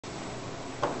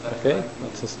Okay,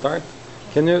 let's start.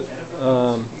 Can you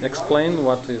explain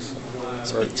what is...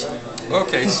 Sorry.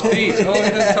 Okay, speed. Oh, I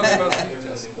didn't tell you about speed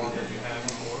test.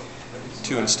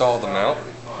 To install the mount,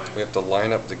 we have to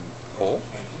line up the hole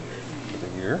for the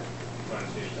gear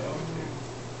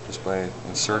just by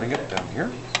inserting it down here.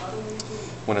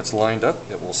 When it's lined up,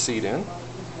 it will seat in.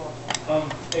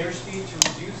 Airspeed to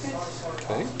reduce it.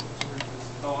 Okay.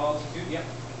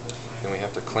 Then we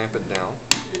have to clamp it down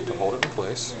to hold it in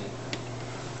place.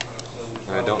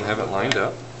 And I don't have it lined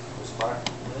up.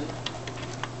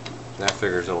 That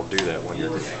figures it'll do that when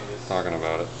you're talking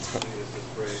about it.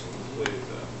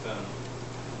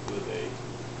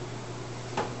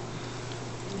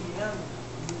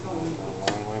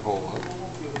 Line my hole up.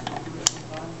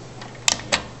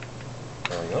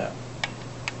 There we go.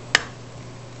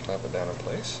 Clamp it down in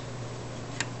place.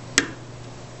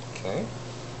 Okay.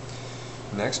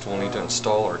 Next we'll need to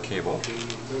install our cable.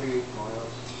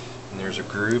 And there's a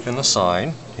groove in the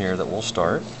side here that we'll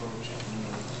start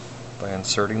by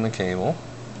inserting the cable,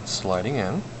 sliding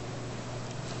in.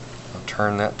 I'll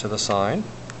turn that to the side,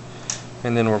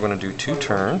 and then we're going to do 2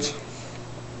 turns.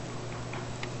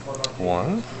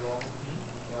 1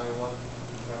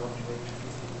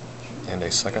 and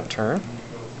a second turn.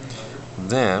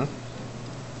 Then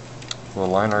we'll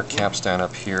line our capstan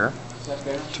up here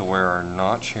to where our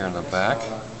notch here in the back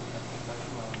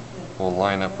will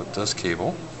line up with this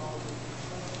cable.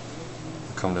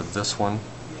 Come to this one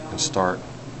and start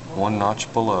 1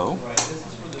 notch below,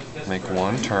 make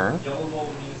 1 turn.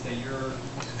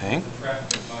 Okay.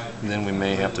 And then we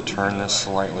may have to turn this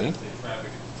slightly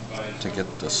to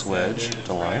get this wedge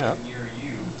to line up.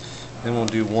 Then we'll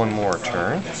do 1 more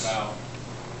turn.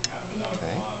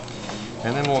 Okay.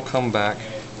 And then we'll come back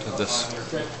to this.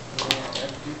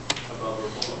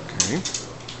 Okay.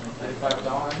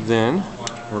 Then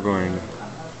we're going to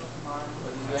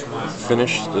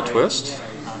finish the twist.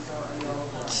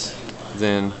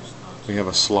 Then we have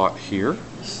a slot here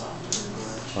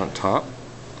on top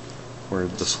where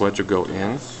the wedge will go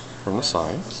in from the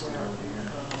side.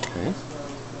 Okay.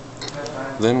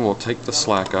 Then we'll take the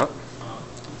slack up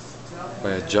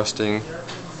by adjusting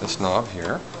this knob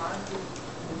here.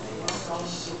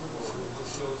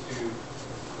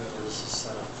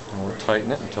 And we'll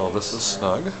tighten it until this is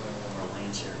snug.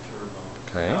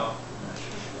 Okay.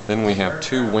 Then we have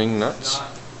 2 wing nuts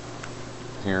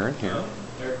here and here.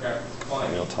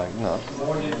 And they'll tighten up.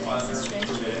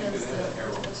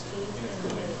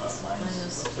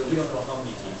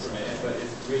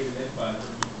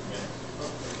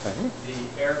 Okay.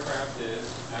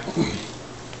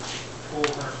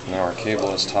 Now our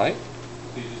cable is tight,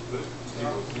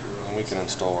 and we can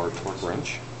install our torque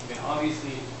wrench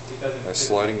by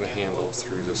sliding the handle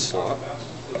through this slot,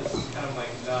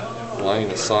 lining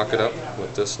the socket up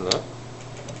with this nut,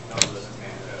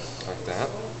 like that.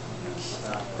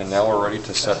 And now we're ready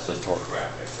to set the torque.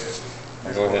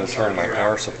 I'll go ahead and turn my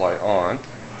power supply on,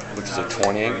 which is a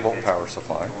 28-volt power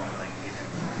supply.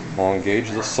 I'll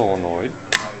engage the solenoid,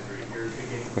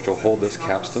 which will hold this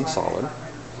capstan solid.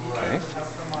 Okay.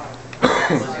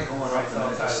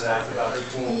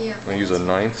 I'll use a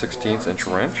 9/16 inch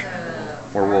wrench,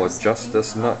 where we'll adjust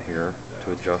this nut here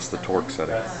to adjust the torque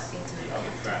setting.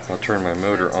 I'll turn my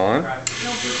motor on.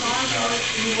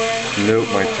 Note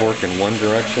my torque in one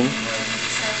direction.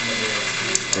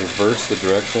 Reverse the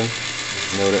direction.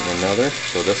 Note it in another.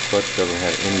 So this clutch doesn't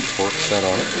have any torque set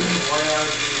on it.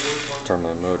 Turn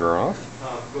my motor off.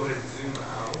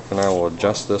 And I will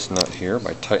adjust this nut here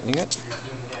by tightening it.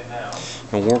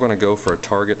 And we're going to go for a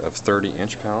target of 30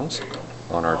 inch-pounds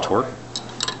on our torque.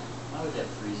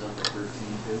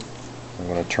 I'm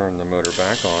going to turn the motor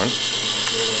back on.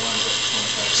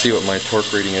 See what my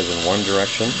torque reading is in one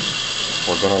direction.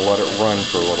 We're going to let it run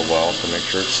for a little while to make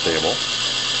sure it's stable.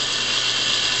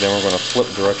 Then we're going to flip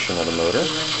direction of the motor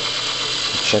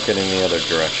and check it in the other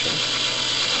direction.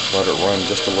 Let it run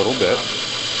just a little bit.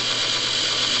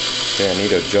 Okay, I need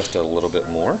to adjust it a little bit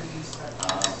more.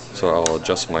 So I'll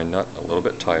adjust my nut a little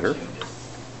bit tighter.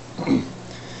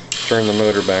 Turn the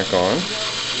motor back on.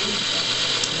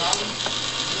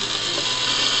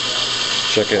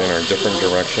 Check it in our different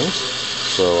directions.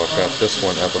 So I've got this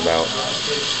one up about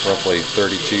roughly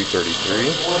 32,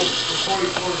 33.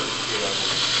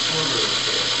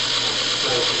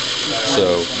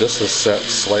 So this is set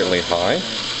slightly high.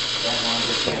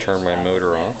 I'll turn my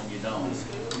motor off.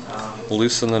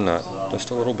 Loosen the nut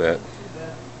just a little bit.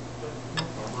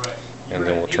 And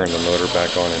then we'll turn the motor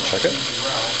back on and check it.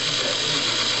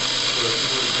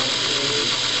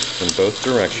 In both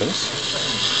directions.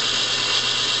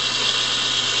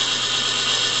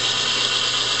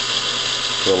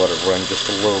 We'll let it run just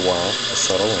a little while to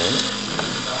settle in.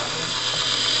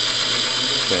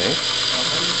 Okay,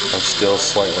 I'm still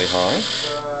slightly high,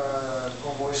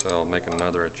 so I'll make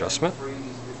another adjustment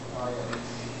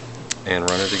and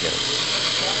run it again.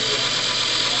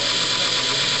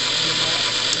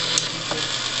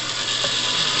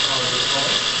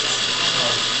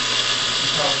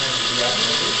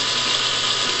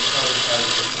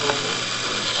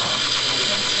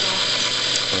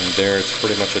 And there it's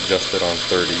pretty much adjusted on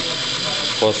 30,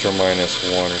 plus or minus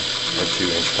 1 or 2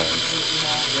 inch times.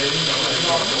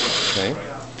 Okay.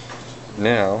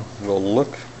 Now we'll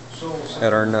look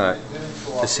at our nut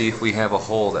to see if we have a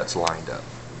hole that's lined up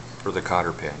for the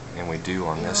cotter pin, and we do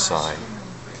on this side.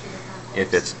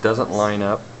 If it doesn't line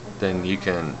up, then you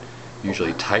can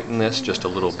usually tighten this just a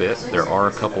little bit. There are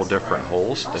a couple different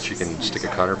holes that you can stick a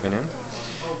cotter pin in.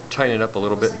 Tighten it up a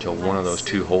little bit until one of those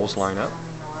two holes line up.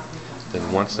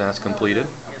 Then once that's completed,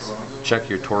 check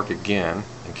your torque again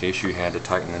in case you had to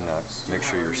tighten the nut. Make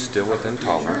sure you're still within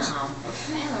tolerance.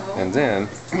 And then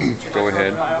go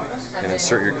ahead and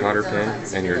insert your cotter pin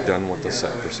and you're done with the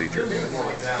set procedure.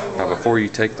 Now before you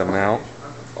take the mount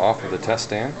off of the test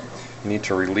stand, you need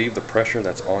to relieve the pressure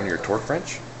that's on your torque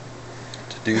wrench.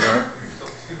 To do that,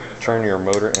 turn your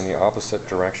motor in the opposite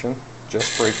direction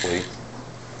just briefly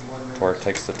to where it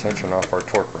takes the tension off our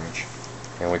torque wrench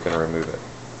and we can remove it.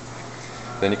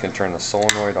 Then you can turn the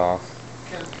solenoid off,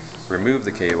 remove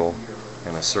the cable,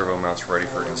 and the servo mount's ready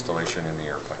for installation in the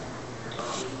airplane.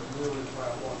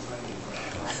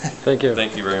 Thank you.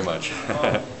 Thank you very much.